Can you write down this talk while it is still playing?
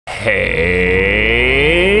Hey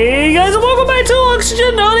guys, and welcome back to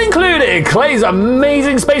Oxygen Not Included, Clay's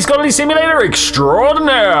amazing space colony simulator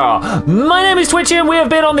extraordinaire. My name is Twitchi and we have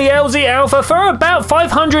been on the LZ Alpha for about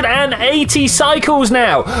 580 cycles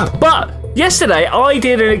now. But yesterday, I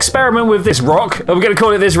did an experiment with this rock. We're going to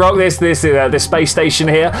call it this rock, this space station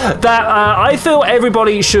here, that I feel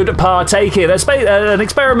everybody should partake in. An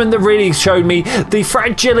experiment that really showed me the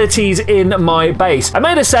fragilities in my base. I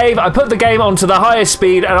made a save, I put the game onto the highest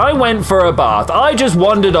speed, and I went for a bath. I just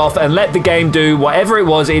wandered off and let the game do whatever it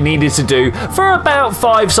was it needed to do for about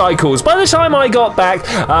 5 cycles. By the time I got back,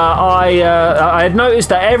 I had noticed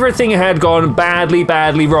that everything had gone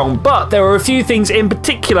badly wrong, but there were a few things in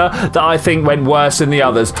particular that I think went worse than the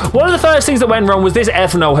others. One of the first things that went wrong was this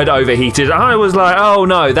ethanol had overheated. I was like, oh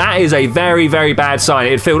no, that is a very bad sign.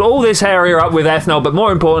 It filled all this area up with ethanol, but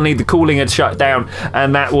more importantly, the cooling had shut down,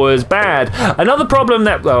 and that was bad. Another problem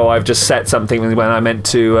that, oh, I've just set something when I meant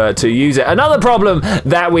to use it. Another problem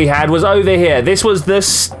that we had was over here. This was the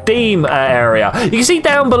steam area. You can see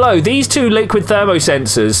down below, these two liquid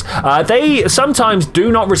thermosensors, they sometimes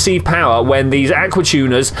do not receive power when these aqua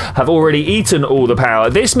tuners have already eaten all the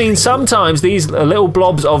power. This means sometimes these little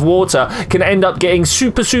blobs of water can end up getting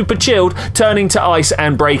super chilled, turning to ice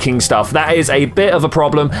and breaking stuff. That is a bit of a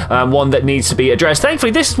problem, one that needs to be addressed.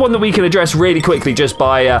 Thankfully, this is one that we can address really quickly just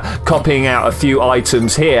by copying out a few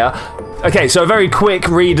items here. Okay, so a very quick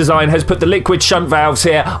redesign has put the liquid shunt valves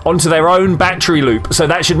here onto their own battery loop. So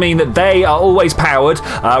that should mean that they are always powered,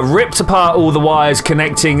 ripped apart all the wires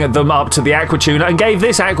connecting them up to the aqua tuner, and gave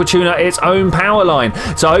this aqua tuner its own power line.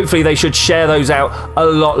 So hopefully they should share those out a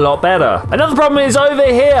lot better. Another problem is over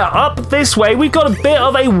here, up this way, we've got a bit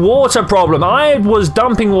of a water problem. I was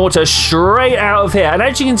dumping water straight out of here, and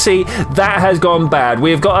as you can see, that has gone bad.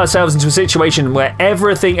 We have got ourselves into a situation where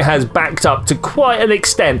everything has backed up to quite an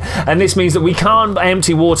extent, and this means that we can't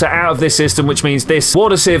empty water out of this system, which means this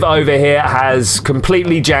water sieve over here has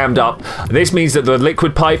completely jammed up. This means that the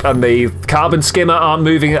liquid pipe and the carbon skimmer aren't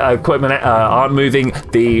moving aren't moving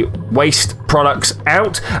the waste products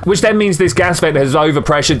out, which then means this gas vent has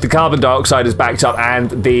overpressured, the carbon dioxide has backed up,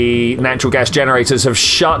 and the natural gas generators have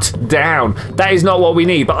shut down. That is not what we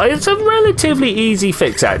need, but it's a relatively easy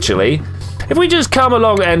fix actually. If we just come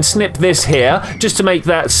along and snip this here, just to make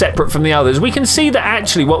that separate from the others, we can see that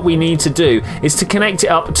actually what we need to do is to connect it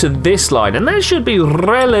up to this line. And that should be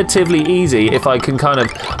relatively easy if I can kind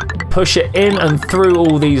of push it in and through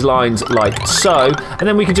all these lines like so. And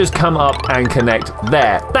then we can just come up and connect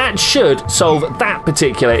there. That should solve that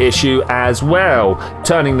particular issue as well,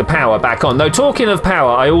 turning the power back on. Though talking of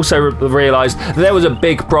power, I also realized there was a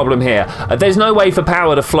big problem here. There's no way for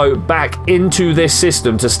power to float back into this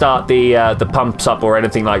system to start the pumps up or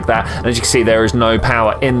anything like that. And as you can see, there is no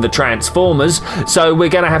power in the transformers, so we're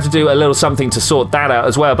going to have to do a little something to sort that out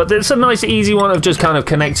as well. But it's a nice easy one of just kind of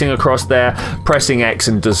connecting across there, pressing X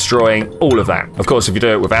and destroying all of that. Of course, if you do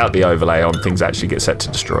it without the overlay on, things actually get set to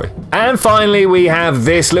destroy. And finally, we have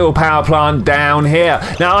this little power plant down here.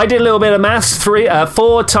 Now, I did a little bit of maths.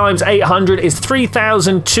 4 times 800 is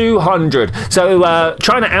 3,200. So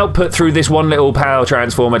trying to output through this one little power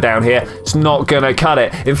transformer down here, it's not going to cut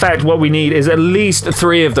it. In fact, what we need is at least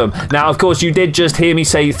 3 of them. Now, of course, you did just hear me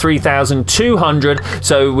say 3,200,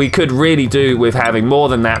 so we could really do with having more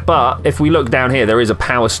than that. But if we look down here, there is a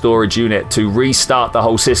power storage unit to restart the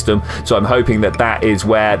whole system. So I'm hoping that that is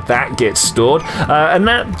where that gets stored. And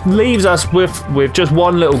that leaves us with just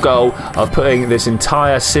one little goal of putting this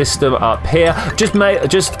entire system up here.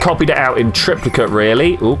 Just copied it out in triplicate,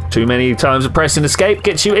 really. Ooh, too many times of pressing escape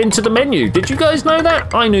gets you into the menu. Did you guys know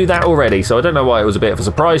that? I knew that already, so I don't know why it was a bit of a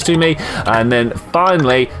surprise to me. And then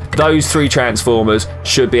finally, those 3 transformers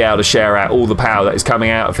should be able to share out all the power that is coming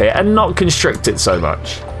out of here and not constrict it so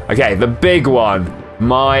much. Okay, the big one.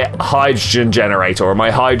 My hydrogen generator, or my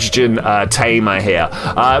hydrogen tamer here.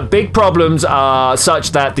 Big problems are such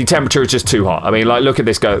that the temperature is just too hot. I mean, like, look at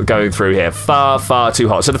this going through here. Far too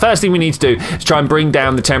hot. So the first thing we need to do is try and bring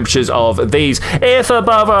down the temperatures of these. If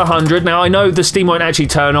above 100, now I know the steam won't actually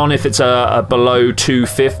turn on if it's below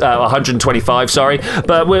 125, sorry,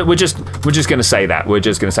 but we're just going to say that. We're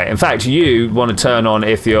just going to say it. In fact, you want to turn on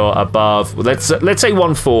if you're above, let's say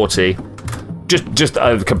 140. Just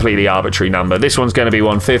a completely arbitrary number. This one's going to be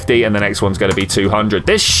 150 and the next one's going to be 200.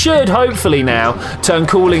 This should hopefully now turn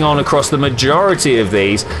cooling on across the majority of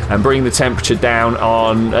these and bring the temperature down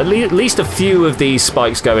on at least a few of these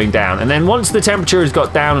spikes going down. And then once the temperature has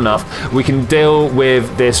got down enough, we can deal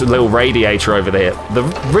with this little radiator over there. The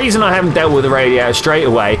reason I haven't dealt with the radiator straight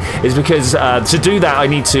away is because to do that I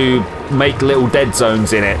need to make little dead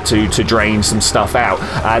zones in it to drain some stuff out.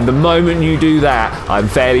 And the moment you do that, I'm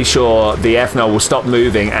fairly sure the ethanol will stop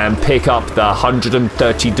moving and pick up the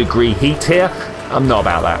 130-degree heat here. I'm not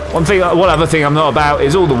about that. One other thing I'm not about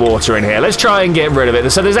is all the water in here. Let's try and get rid of it.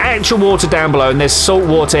 So there's actual water down below and there's salt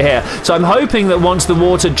water here. So I'm hoping that once the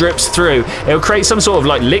water drips through, it'll create some sort of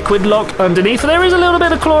like liquid lock underneath. There is a little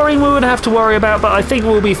bit of chlorine we would have to worry about, but I think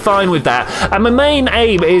we'll be fine with that. And my main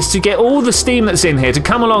aim is to get all the steam that's in here to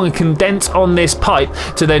come along and condense on this pipe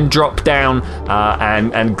to then drop down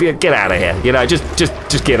and get out of here. You know,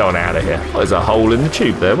 just get on out of here. Oh, there's a hole in the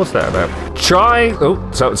tube there. What's that about?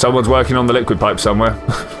 So someone's working on the liquid pipe somewhere.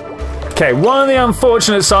 Okay, one of the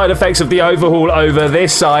unfortunate side effects of the overhaul over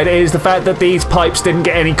this side is the fact that these pipes didn't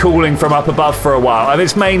get any cooling from up above for a while, and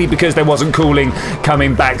it's mainly because there wasn't cooling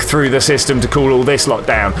coming back through the system to cool all this lot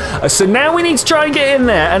down. So now we need to try and get in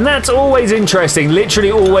there, and that's always interesting.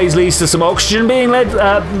 Literally always leads to some oxygen being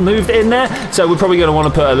moved in there, so we're probably going to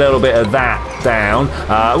want to put a little bit of that down.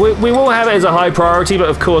 We will have it as a high priority, but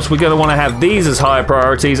of course we're going to want to have these as higher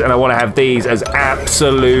priorities, and I want to have these as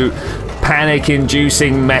absolute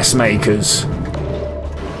panic-inducing mess makers.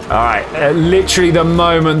 Alright, literally the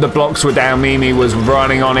moment the blocks were down, Mimi was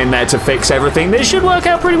running on in there to fix everything. This should work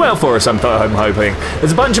out pretty well for us, I'm hoping.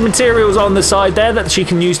 There's a bunch of materials on the side there that she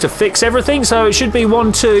can use to fix everything, so it should be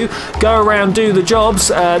 1, 2, go around, do the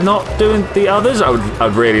jobs, not doing the others.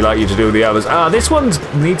 I'd really like you to do the others. This one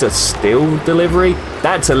needs a steel delivery.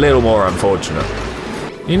 That's a little more unfortunate.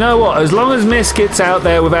 You know what, as long as Miss gets out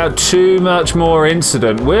there without too much more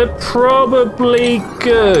incident, we're probably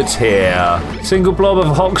good here. Single blob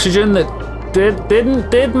of oxygen that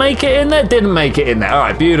did make it in there? Didn't make it in there. All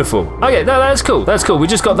right, beautiful. Okay, that's cool. That's cool. We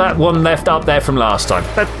just got that one left up there from last time.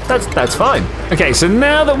 That's fine. Okay, so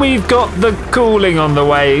now that we've got the cooling on the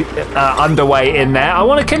way underway in there, I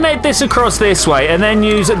want to connect this across this way and then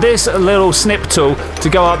use this little snip tool to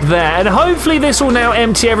go up there. And hopefully this will now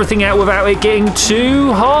empty everything out without it getting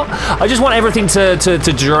too hot. I just want everything to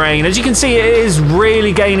drain. As you can see, it is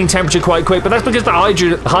really gaining temperature quite quick, but that's because the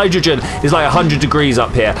hydrogen is like 100 degrees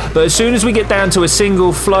up here. But as soon as we get down to a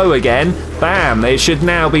single flow again, bam, it should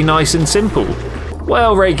now be nice and simple.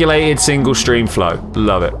 Well-regulated single stream flow.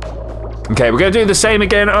 Love it. Okay, we're going to do the same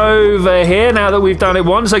again over here now that we've done it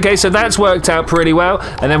once. Okay, so that's worked out pretty well,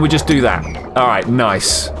 and then we just do that. All right,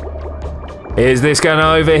 nice. Is this going to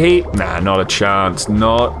overheat? Nah, not a chance.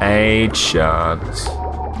 Not a chance.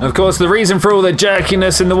 Of course, the reason for all the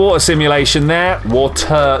jerkiness in the water simulation there,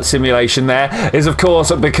 is of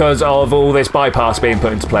course because of all this bypass being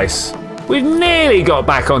put into place. We've nearly got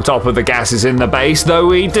back on top of the gases in the base, though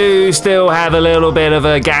we do still have a little bit of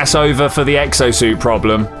a gas over for the exosuit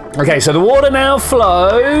problem. Okay, so the water now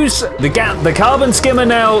flows. The carbon skimmer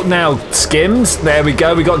now skims. There we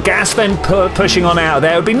go. We got gas vent pushing on out of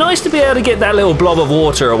there. It would be nice to be able to get that little blob of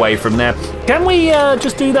water away from there. Can we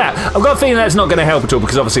just do that? I've got a feeling that's not going to help at all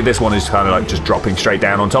because obviously this one is kind of like just dropping straight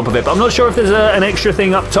down on top of it. But I'm not sure if there's an extra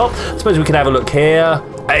thing up top. I suppose we could have a look here.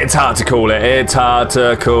 It's hard to call it. It's hard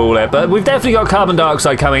to call it. But we've definitely got carbon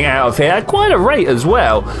dioxide coming out of here at quite a rate as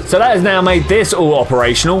well. So that has now made this all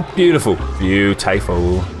operational. Beautiful.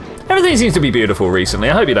 Beautiful. Everything seems to be beautiful recently.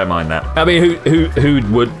 I hope you don't mind that. I mean,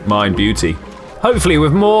 who would mind beauty? Hopefully,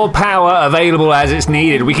 with more power available as it's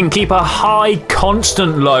needed, we can keep a high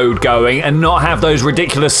constant load going and not have those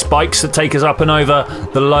ridiculous spikes that take us up and over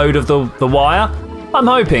the load of the wire. I'm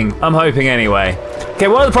hoping anyway. Okay,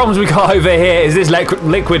 one of the problems we got over here is this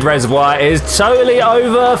liquid reservoir is totally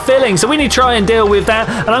overfilling. So we need to try and deal with that.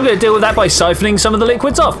 And I'm going to deal with that by siphoning some of the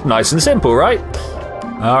liquids off. Nice and simple, right?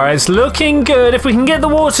 All right, it's looking good. If we can get the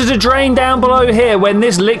water to drain down below here when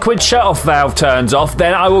this liquid shutoff valve turns off,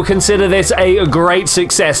 then I will consider this a great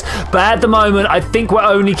success. But at the moment, I think we're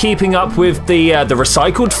only keeping up with the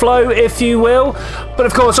recycled flow, if you will. But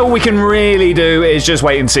of course, all we can really do is just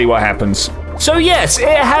wait and see what happens. So yes,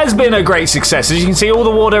 it has been a great success. As you can see, all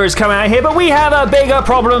the water is coming out here, but we have a bigger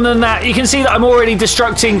problem than that. You can see that I'm already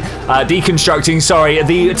deconstructing,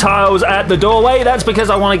 the tiles at the doorway. That's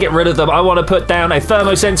because I want to get rid of them. I want to put down a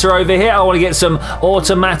thermosensor over here. I want to get some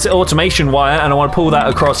automation wire, and I want to pull that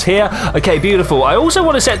across here. Okay, beautiful. I also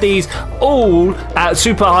want to set these all at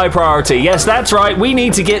super high priority. Yes, that's right. We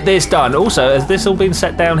need to get this done. Also, has this all been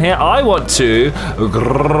set down here? I want to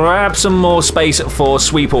grab some more space for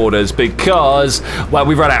sweep orders because, well,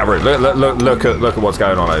 we've run out of room. Look at what's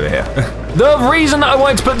going on over here. The reason that I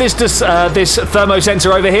wanted to put this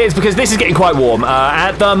thermosensor over here is because this is getting quite warm.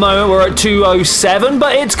 At the moment, we're at 207,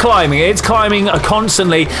 but it's climbing. It's climbing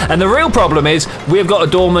constantly, and the real problem is we've got a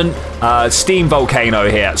dormant steam volcano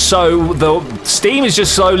here. So the steam is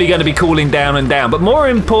just slowly going to be cooling down and down, but more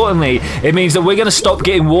importantly, it means that we're going to stop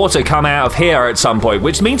getting water come out of here at some point,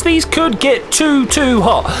 which means these could get too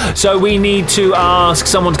hot. So we need to ask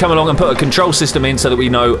someone to come along and put a control system in so that we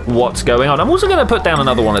know what's going on. I'm also going to put down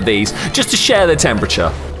another one of these just to share the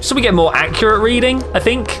temperature, so we get more accurate reading. I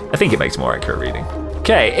think it makes more accurate reading.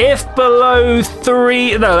 Okay, if below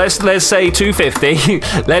let's say 250,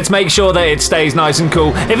 let's make sure that it stays nice and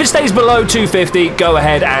cool. If it stays below 250, go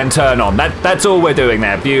ahead and turn on. That's all we're doing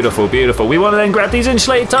there. Beautiful, beautiful. We want to then grab these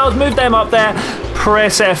insulated tiles, move them up there,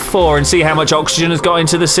 press F4 and see how much oxygen has got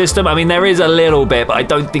into the system. I mean, there is a little bit, but I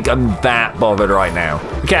don't think I'm that bothered right now.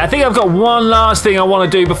 Okay, I think I've got one last thing I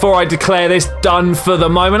want to do before I declare this done for the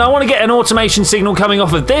moment. I want to get an automation signal coming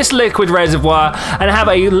off of this liquid reservoir and have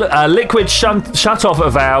a liquid shut-off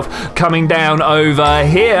valve coming down over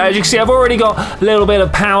here. As you can see, I've already got a little bit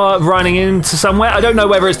of power running into somewhere. I don't know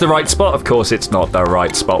whether it's the right spot. Of course, it's not the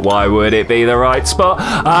right spot. Why would it be the right spot?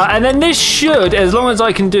 And then this should, as long as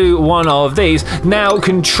I can do one of these, now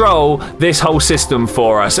control this whole system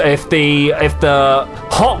for us. If the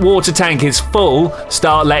hot water tank is full,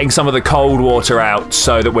 start letting some of the cold water out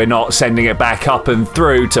so that we're not sending it back up and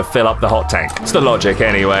through to fill up the hot tank. It's the logic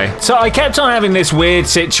anyway. So I kept on having this weird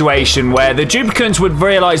situation where the Duplicants would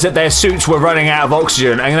realize that their suits were running out of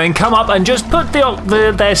oxygen and then come up and just put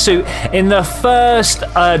their suit in the first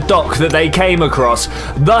dock that they came across,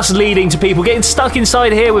 thus leading to people getting stuck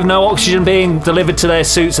inside here with no oxygen being delivered to their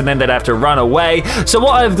suits, and then they'd have to run away. So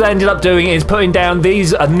what I've ended up doing is putting down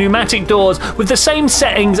these pneumatic doors with the same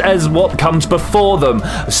settings as what comes before them,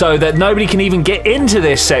 so that nobody can even get into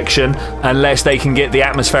this section unless they can get the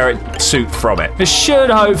atmospheric suit from it. This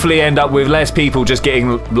should hopefully end up with less people just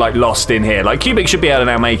getting like lost in here. Like Cubic should be able to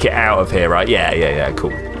now make it out of here, right? Yeah,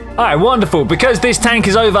 cool. All right, wonderful. Because this tank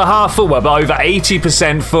is over half full, well, over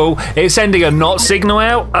 80% full, it's sending a not signal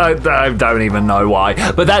out. I don't even know why,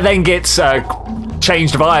 but that then gets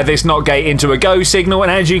changed via this not gate into a go signal,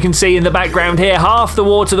 and as you can see in the background here, half the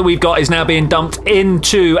water that we've got is now being dumped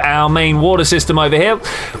into our main water system over here,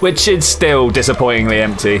 which is still disappointingly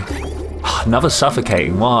empty. Another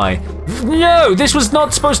suffocating, why? No, this was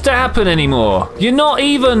not supposed to happen anymore. You're not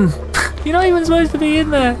even supposed to be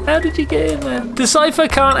in there. How did you get in there? The Cypher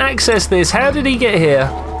can't access this. How did he get here?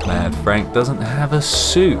 Mad Frank doesn't have a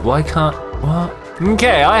suit. Why can't, what?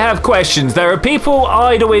 Okay, I have questions. There are people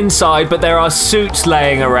idle inside, but there are suits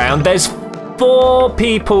laying around. There's 4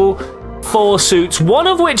 people, 4 suits, one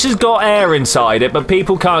of which has got air inside it, but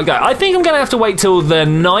people can't go. I think I'm going to have to wait till the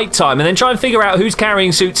night time and then try and figure out who's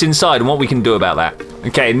carrying suits inside and what we can do about that.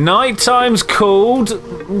 Okay, nighttime's called.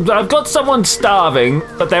 I've got someone starving,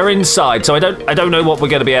 but they're inside, so I don't know what we're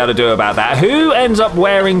going to be able to do about that. Who ends up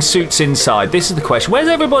wearing suits inside? This is the question. Where's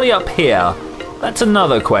everybody up here? That's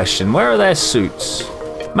another question. Where are their suits?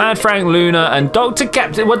 Mad Frank, Luna, and Dr.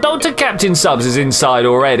 Captain. Well, Dr. Captain Subs is inside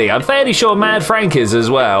already. I'm fairly sure Mad Frank is as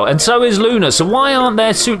well, and so is Luna. So why aren't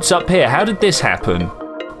their suits up here? How did this happen?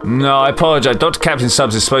 No, I apologize. Dr. Captain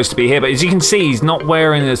Subs is supposed to be here, but as you can see, he's not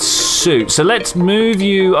wearing a suit. So let's move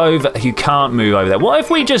you over. You can't move over there. What if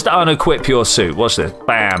we just unequip your suit? Watch this.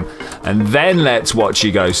 Bam. And then let's watch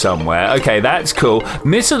you go somewhere. Okay, that's cool.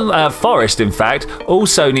 Miss Forrest, in fact,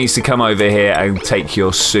 also needs to come over here and take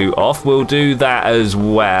your suit off. We'll do that as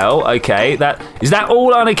well. Okay, is that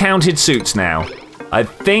all unaccounted suits now? I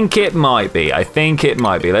think it might be.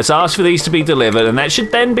 Let's ask for these to be delivered, and that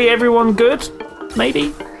should then be everyone good?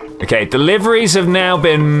 Maybe? Okay, deliveries have now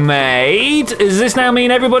been made. Does this now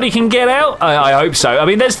mean everybody can get out? I hope so. I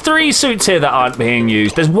mean, there's 3 suits here that aren't being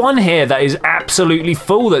used. There's one here that is absolutely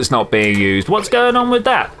full that's not being used. What's going on with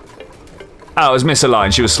that? Oh, it was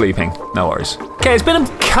misaligned. She was sleeping. No worries. Okay, it's been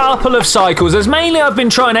a couple of cycles. As mainly I've been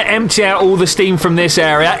trying to empty out all the steam from this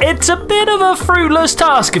area. It's a bit of a fruitless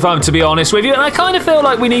task, if I'm to be honest with you. And I kind of feel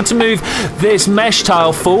like we need to move this mesh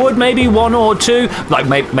tile forward, maybe 1 or 2. Like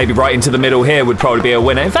maybe right into the middle here would probably be a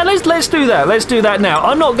winner. In fact, let's do that. Let's do that now.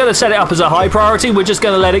 I'm not going to set it up as a high priority. We're just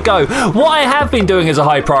going to let it go. What I have been doing as a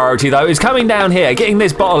high priority, though, is coming down here, getting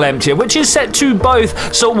this bottle emptier, which is set to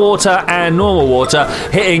both salt water and normal water,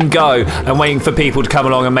 hitting go, and waiting for people to come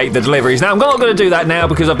along and make the deliveries. Now, I'm not going going to do that now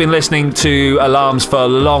because I've been listening to alarms for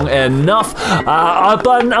long enough.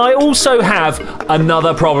 But I also have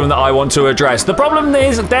another problem that I want to address. The problem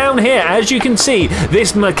is down here, as you can see,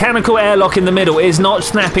 this mechanical airlock in the middle is not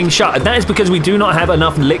snapping shut. And that is because we do not have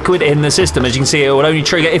enough liquid in the system. As you can see, it will only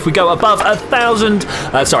trigger if we go above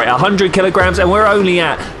 100 kilograms, and we're only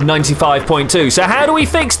at 95.2. So how do we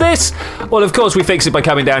fix this? Well, of course, we fix it by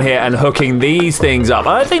coming down here and hooking these things up.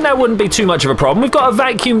 I think that wouldn't be too much of a problem. We've got a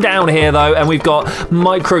vacuum down here, though, and we've got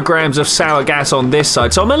micrograms of sour gas on this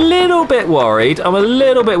side. So I'm a little bit worried.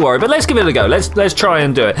 But let's give it a go. Let's try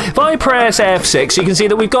and do it. If I press F6, you can see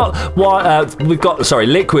that we've got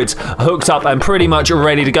liquids hooked up and pretty much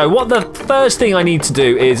ready to go. What the first thing I need to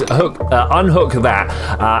do is unhook that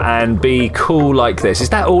and be cool like this. Is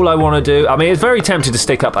that all I want to do? I mean, it's very tempted to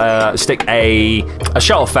stick a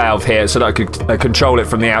shut-off valve here so that I could control it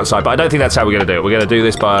from the outside, but I don't think that's how we're going to do it. We're going to do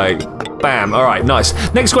this by... Bam. All right, nice.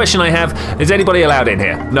 Next question I have, is anybody allowed in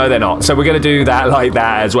here? No, they're not. So we're going to do that like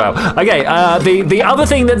that as well. Okay, the other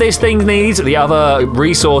thing that this thing needs, the other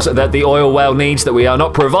resource that the oil well needs that we are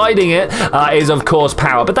not providing it, is, of course,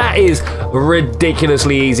 power. But that is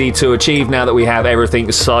ridiculously easy to achieve now that we have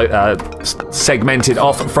everything segmented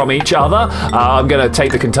off from each other. I'm going to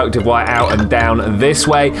take the conductive wire out and down this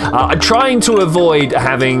way. I'm trying to avoid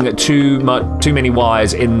having too many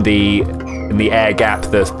wires in the air gap,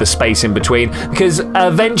 the space in between, because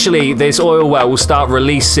eventually this oil well will start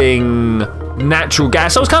releasing natural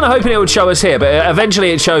gas. I was kind of hoping it would show us here, but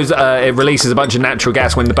eventually it shows it releases a bunch of natural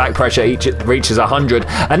gas when the back pressure reaches 100,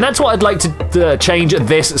 and that's what I'd like to change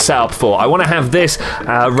this setup for. I want to have this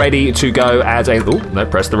ready to go as a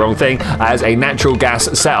pressed the wrong thing, as a natural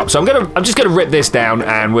gas setup. So I'm just gonna rip this down,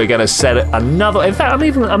 and we're gonna set another. In fact, I'm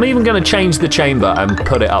even gonna change the chamber and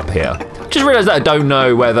put it up here. Just realised that I don't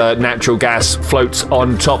know whether natural gas floats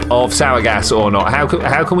on top of sour gas or not.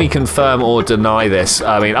 How can we confirm or deny this?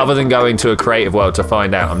 I mean, other than going to a creative world to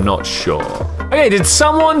find out, I'm not sure. Okay, did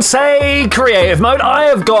someone say creative mode? I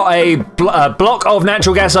have got a block of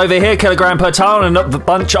natural gas over here, kilogram per tile, and a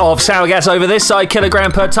bunch of sour gas over this side,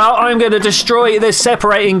 kilogram per tile. I'm going to destroy this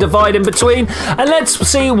separating divide in between, and let's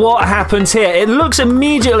see what happens here. It looks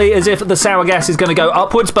immediately as if the sour gas is going to go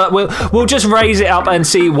upwards, but we'll just raise it up and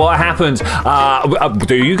see what happens.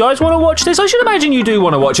 Do you guys want to watch this? I should imagine you do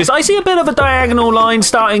want to watch this. I see a bit of a diagonal line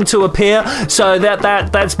starting to appear, so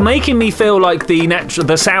that's making me feel like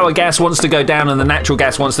the sour gas wants to go down and the natural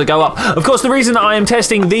gas wants to go up. Of course, the reason that I am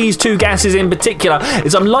testing these two gases in particular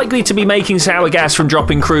is I'm likely to be making sour gas from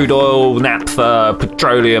dropping crude oil, naphtha,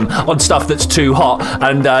 petroleum on stuff that's too hot,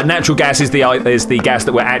 and natural gas is the gas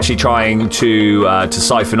that we're actually trying to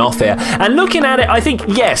siphon off here. And looking at it, I think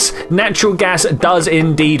yes, natural gas does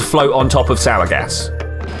indeed float on top of sour gas.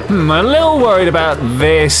 I'm a little worried about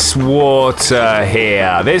this water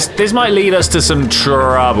here. This might lead us to some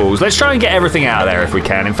troubles. Let's try and get everything out of there if we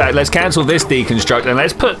can. In fact, let's cancel this deconstruct and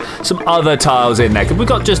let's put some other tiles in there. We've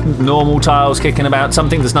got just normal tiles kicking about,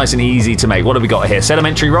 something that's nice and easy to make. What have we got here?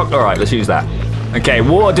 Sedimentary rock? All right, let's use that. Okay,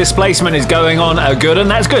 water displacement is going on good,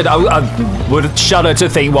 and that's good. I would shudder to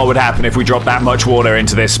think what would happen if we dropped that much water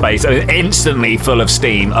into this space. Instantly full of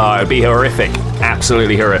steam. Oh, it'd be horrific.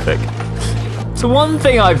 Absolutely horrific. So one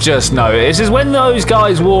thing I've just noticed is when those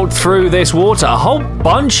guys walked through this water, a whole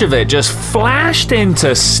bunch of it just flashed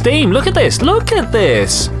into steam. Look at this. Look at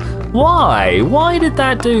this. Why? Why did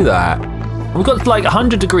that do that? We've got like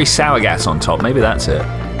 100-degree sour gas on top. Maybe that's it.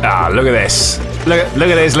 Ah, look at this. Look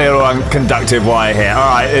at this little conductive wire here.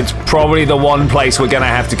 All right, it's probably the one place we're going to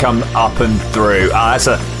have to come up and through. That's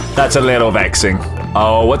a little vexing.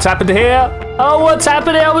 Oh, what's happened here? Oh, what's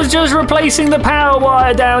happening? I was just replacing the power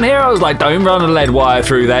wire down here. I was like, don't run a lead wire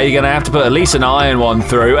through there. You're going to have to put at least an iron one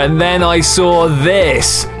through. And then I saw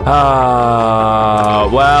this. Well,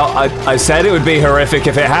 I said it would be horrific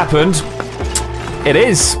if it happened. It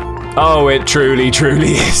is. Oh, it truly,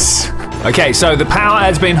 truly is. Okay, so the power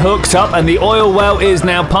has been hooked up and the oil well is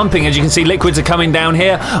now pumping. As you can see, liquids are coming down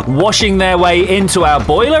here, washing their way into our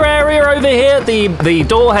boiler area over here. The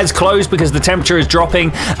door has closed because the temperature is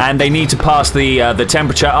dropping and they need to pass the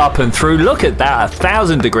temperature up and through. Look at that,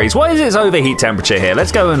 1,000 degrees. What is its overheat temperature here?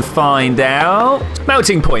 Let's go and find out.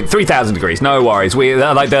 Melting point, 3,000 degrees. No worries.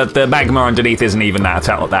 Like the magma underneath isn't even that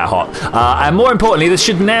hot. And more importantly, this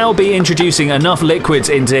should now be introducing enough liquids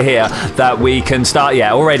into here that we can start.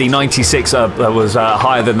 Yeah, already 96 96 was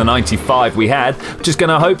higher than the 95 we had. Just going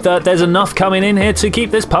to hope that there's enough coming in here to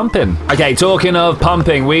keep this pumping. Okay, talking of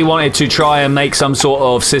pumping, we wanted to try and make some sort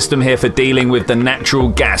of system here for dealing with the natural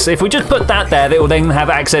gas. If we just put that there, it will then have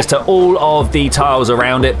access to all of the tiles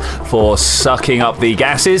around it for sucking up the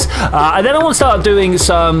gases. And then I want to start doing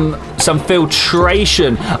some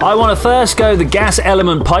filtration. I want to first go the gas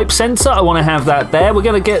element pipe sensor. I want to have that there. We're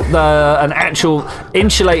going to get an actual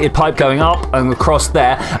insulated pipe going up and across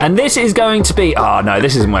there. And this is going to be... Oh, no,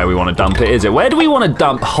 this isn't where we want to dump it, is it? Where do we want to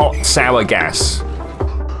dump hot, sour gas?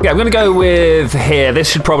 Yeah, I'm going to go with here. This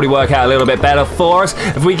should probably work out a little bit better for us.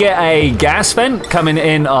 If we get a gas vent coming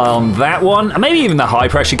in on that one, maybe even the high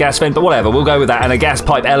pressure gas vent, but whatever, we'll go with that, and a gas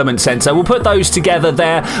pipe element sensor. We'll put those together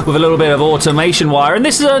there with a little bit of automation wire, and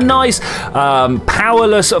this is a nice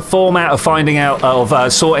powerless format of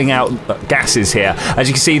sorting out gases here. As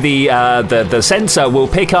you can see, the sensor will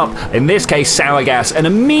pick up, in this case, sour gas, and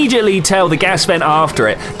immediately tell the gas vent after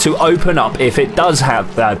it to open up if it does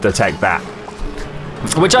have detect that.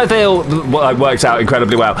 Which I feel works out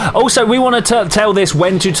incredibly well. Also, we want to tell this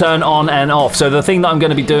when to turn on and off. So the thing that I'm going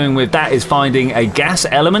to be doing with that is finding a gas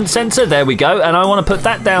element sensor. There we go. And I want to put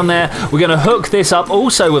that down there. We're going to hook this up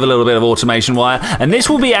also with a little bit of automation wire. And this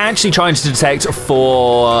will be actually trying to detect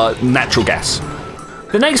for natural gas.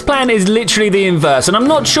 The next plan is literally the inverse, and I'm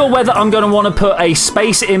not sure whether I'm going to want to put a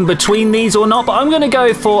space in between these or not, but I'm going to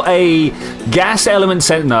go for a gas element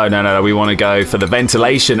sensor. No, we want to go for the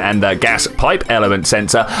ventilation and the gas pipe element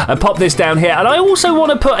sensor and pop this down here. And I also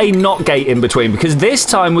want to put a NOT gate in between, because this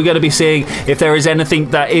time we're going to be seeing if there is anything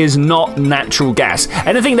that is not natural gas.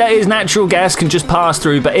 Anything that is natural gas can just pass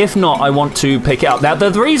through, but if not, I want to pick it up. Now,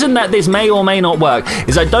 the reason that this may or may not work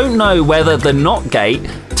is I don't know whether the NOT gate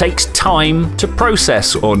takes time to process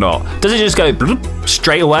or not. Does it just go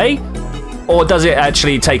straight away, or does it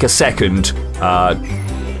actually take a second?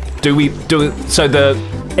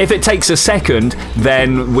 If it takes a second,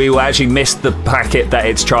 then we will actually miss the packet that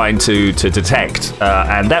it's trying to detect,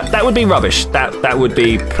 and that would be rubbish. That would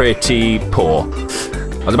be pretty poor.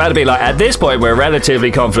 I was about to be like, at this point, we're relatively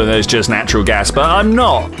confident that it's just natural gas, but I'm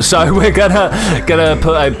not. So we're gonna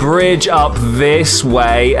put a bridge up this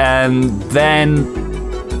way, and then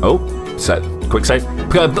quick save.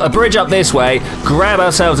 Put a bridge up this way, grab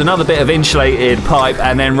ourselves another bit of insulated pipe,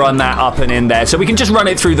 and then run that up and in there. So we can just run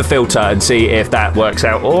it through the filter and see if that works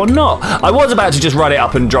out or not. I was about to just run it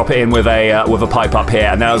up and drop it in with a pipe up here,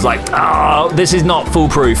 and then I was like, oh, this is not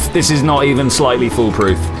foolproof. This is not even slightly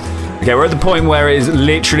foolproof. Okay, we're at the point where it is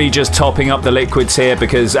literally just topping up the liquids here,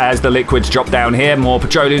 because as the liquids drop down here, more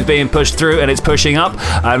petroleum is being pushed through and it's pushing up.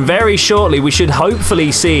 And very shortly, we should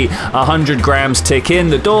hopefully see 100 grams tick in.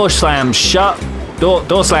 The door slams shut.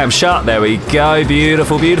 Door slam shut. There we go.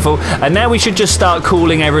 Beautiful, beautiful. And now we should just start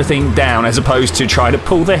cooling everything down, as opposed to trying to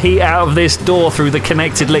pull the heat out of this door through the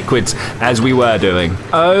connected liquids as we were doing.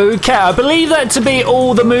 Okay, I believe that to be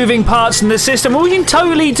all the moving parts in the system. We can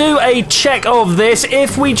totally do a check of this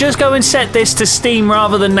if we just go and set this to steam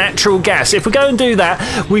rather than natural gas. If we go and do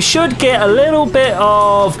that, we should get a little bit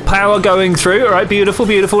of power going through. All right, beautiful,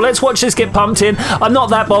 beautiful. Let's watch this get pumped in. I'm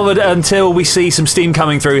not that bothered until we see some steam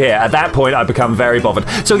coming through here. At that point, I become very bothered.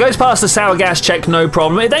 So it goes past the sour gas check, no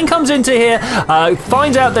problem. It then comes into here,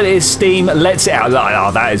 finds out that it is steam, lets it out.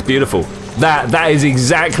 Oh, that is beautiful. That is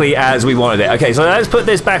exactly as we wanted it. Okay, so let's put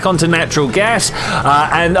this back onto natural gas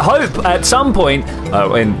and hope at some point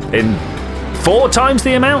in 4 times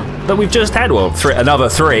the amount that we've just had, well, another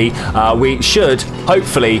 3, we should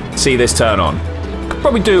hopefully see this turn on.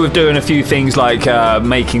 Probably do with doing a few things like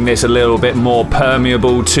making this a little bit more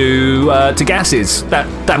permeable to gases.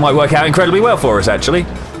 That might work out incredibly well for us, actually.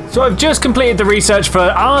 So I've just completed the research for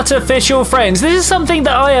artificial friends. This is something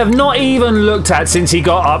that I have not even looked at since he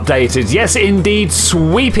got updated. Yes, indeed,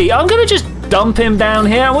 Sweepy. I'm going to just dump him down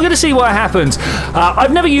here and we're going to see what happens.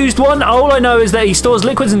 I've never used one. All I know is that he stores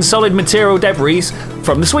liquids and solid material debris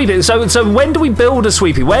from the Sweepy. So when do we build a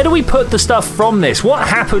Sweepy? Where do we put the stuff from this? What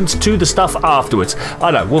happens to the stuff afterwards?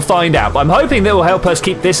 I don't know. We'll find out. I'm hoping that will help us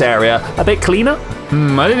keep this area a bit cleaner.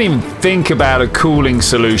 I didn't even think about a cooling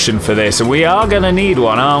solution for this. We are going to need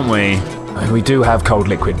one, aren't we? And we do have cold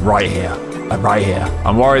liquid right here. Right here.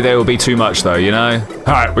 I'm worried there will be too much though, you know?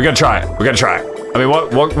 All right, we're going to try it. We're going to try it. I mean,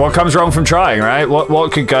 what comes wrong from trying, right?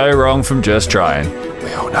 What could go wrong from just trying?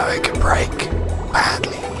 We all know it can break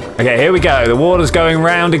badly. Okay, here we go. The water's going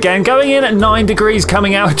round again, going in at 9 degrees,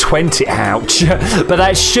 coming out at 20. Ouch. But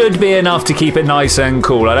that should be enough to keep it nice and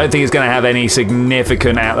cool. I don't think it's going to have any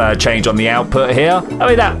significant change on the output here. I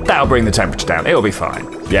mean, that'll bring the temperature down. It'll be fine.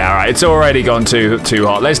 Yeah, all right, it's already gone too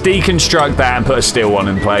hot. Let's deconstruct that and put a steel one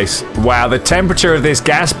in place. Wow, the temperature of this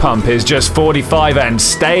gas pump is just 45 and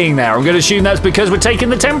staying there. I'm going to assume that's because we're taking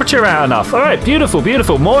the temperature out enough. All right, beautiful,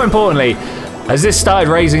 beautiful. More importantly, has this started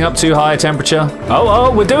raising up too high a temperature?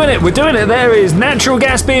 Oh, we're doing it. We're doing it. There is natural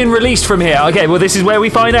gas being released from here. Okay, well, this is where we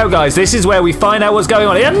find out, guys. This is where we find out what's going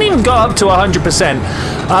on. It hasn't even got up to 100%.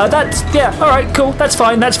 Yeah, all right, cool. That's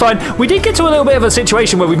fine. That's fine. We did get to a little bit of a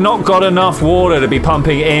situation where we've not got enough water to be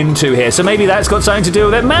pumping into here. So maybe that's got something to do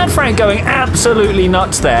with it. Mad Frank going absolutely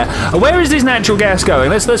nuts there. Where is this natural gas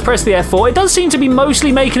going? Let's press the F4. It does seem to be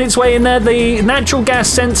mostly making its way in there. The natural gas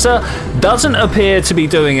sensor doesn't appear to be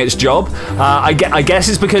doing its job. I guess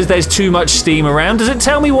it's because there's too much steam around. Does it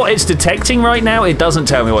tell me what it's detecting right now? It doesn't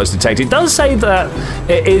tell me what it's detecting. It does say that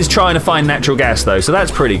it is trying to find natural gas, though, so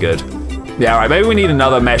that's pretty good. Yeah, all right, maybe we need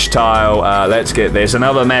another mesh tile. Let's get this.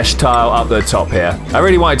 Another mesh tile up the top here. I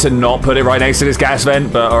really wanted to not put it right next to this gas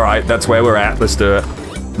vent, but all right, that's where we're at. Let's do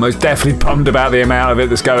it. Most definitely bummed about the amount of it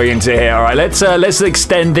that's going into here. All right, let's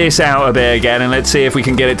extend this out a bit again, and let's see if we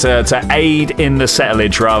can get it to aid in the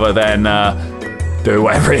settlage rather than do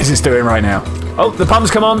whatever it is it's doing right now. Oh, the pump's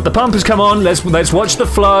come on. The pump has come on. Let's watch the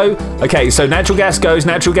flow. Okay, so natural gas goes.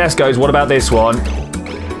 Natural gas goes. What about this one?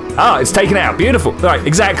 Ah, it's taken out. Beautiful. Right,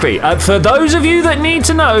 exactly. For those of you that need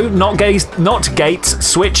to know, not gates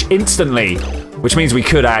switch instantly, which means we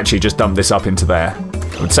could actually just dump this up into there.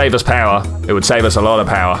 It would save us power. It would save us a lot of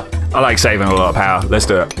power. I like saving a lot of power. Let's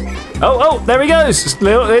do it. Oh, there he goes.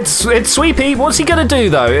 It's Sweepy. What's he gonna do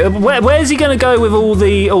though? Where's he gonna go with all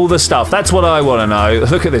the stuff? That's what I want to know.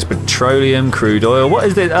 Look at this petroleum, crude oil. What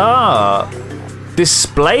is this? Ah,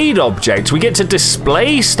 displayed object. We get to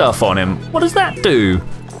display stuff on him. What does that do?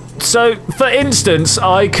 So, for instance,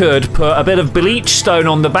 I could put a bit of bleach stone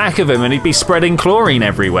on the back of him and he'd be spreading chlorine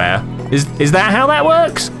everywhere. Is that how that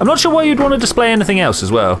works? I'm not sure why you'd want to display anything else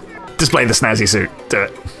as well. Display the snazzy suit. Do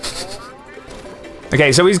it.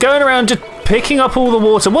 Okay, so he's going around just picking up all the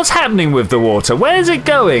water. What's happening with the water? Where's it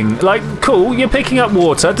going? Like, cool, you're picking up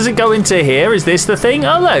water. Does it go into here? Is this the thing?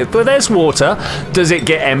 Oh, no, but there's water. Does it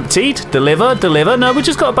get emptied? Deliver? No, we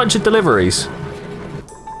just got a bunch of deliveries.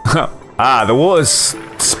 The water's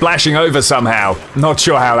splashing over somehow. Not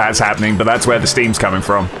sure how that's happening, but that's where the steam's coming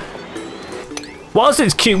from. Whilst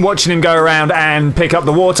it's cute watching him go around and pick up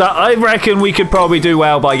the water, I reckon we could probably do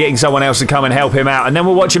well by getting someone else to come and help him out, and then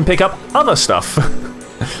we'll watch him pick up other stuff.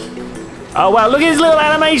 Oh wow, look at his little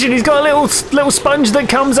animation. He's got a little sponge that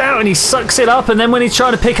comes out and he sucks it up, and then when he's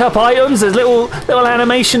trying to pick up items, there's little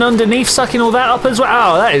animation underneath sucking all that up as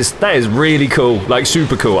well. Oh, that is really cool. Like,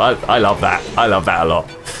 super cool. I love that. I love that a lot.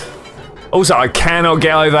 Also, I cannot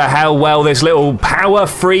get over how well this little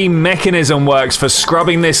power-free mechanism works for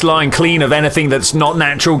scrubbing this line clean of anything that's not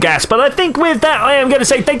natural gas. But I think with that, I am going to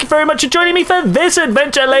say thank you very much for joining me for this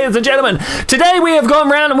adventure, ladies and gentlemen. Today, we have gone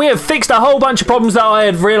around and we have fixed a whole bunch of problems that I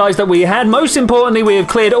had realised that we had. Most importantly, we have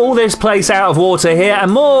cleared all this place out of water here.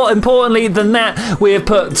 And more importantly than that, we have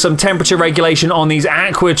put some temperature regulation on these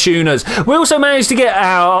aqua tuners. We also managed to get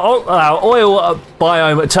our oil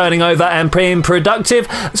biome turning over and being productive,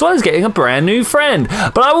 as well as getting a brand new friend.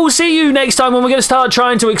 But I will see you next time when we're going to start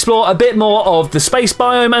trying to explore a bit more of the space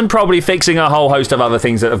biome and probably fixing a whole host of other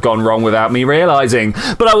things that have gone wrong without me realizing.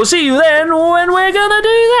 But I will see you then when we're going to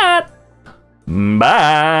do that.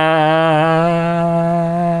 Bye.